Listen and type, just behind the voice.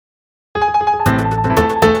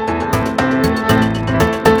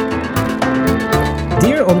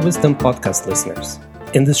Wisdom podcast listeners.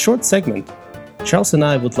 In this short segment, Charles and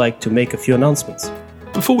I would like to make a few announcements.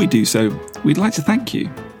 Before we do so, we'd like to thank you.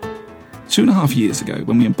 2.5 years ago,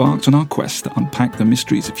 when we embarked on our quest to unpack the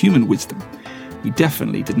mysteries of human wisdom, we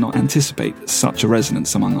definitely did not anticipate such a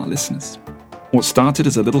resonance among our listeners. What started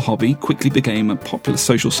as a little hobby quickly became a popular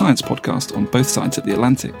social science podcast on both sides of the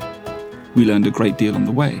Atlantic. We learned a great deal on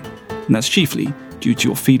the way, and that's chiefly due to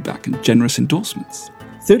your feedback and generous endorsements.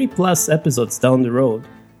 30 plus episodes down the road,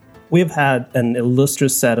 we've had an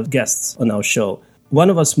illustrious set of guests on our show. One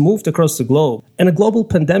of us moved across the globe, and a global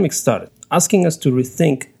pandemic started, asking us to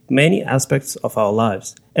rethink many aspects of our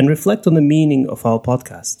lives and reflect on the meaning of our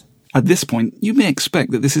podcast. At this point, you may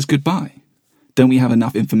expect that this is goodbye. Don't we have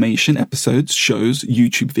enough information, episodes, shows,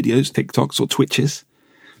 YouTube videos, TikToks, or Twitches?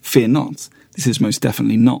 Fear not, this is most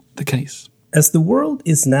definitely not the case. As the world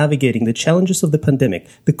is navigating the challenges of the pandemic,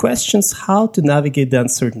 the questions how to navigate the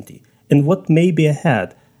uncertainty and what may be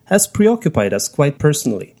ahead has preoccupied us quite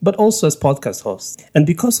personally, but also as podcast hosts. And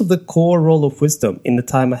because of the core role of wisdom in the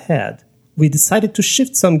time ahead, we decided to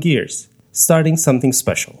shift some gears, starting something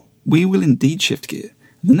special. We will indeed shift gear.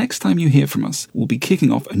 The next time you hear from us, we'll be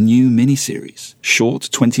kicking off a new mini-series, short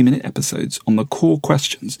 20-minute episodes on the core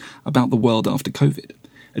questions about the world after COVID,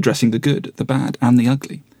 addressing the good, the bad, and the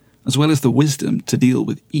ugly, as well as the wisdom to deal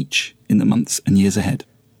with each in the months and years ahead.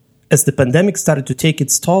 As the pandemic started to take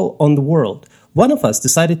its toll on the world, one of us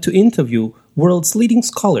decided to interview world's leading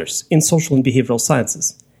scholars in social and behavioral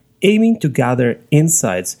sciences, aiming to gather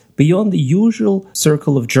insights beyond the usual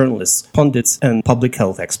circle of journalists, pundits, and public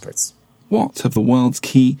health experts. What have the world's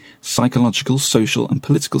key psychological, social, and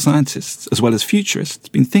political scientists, as well as futurists,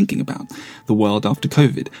 been thinking about the world after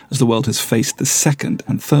COVID as the world has faced the second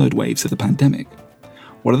and third waves of the pandemic?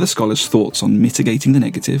 What are the scholars' thoughts on mitigating the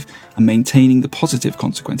negative and maintaining the positive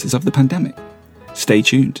consequences of the pandemic? Stay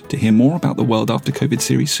tuned to hear more about the World After COVID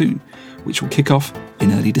series soon, which will kick off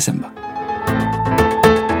in early December.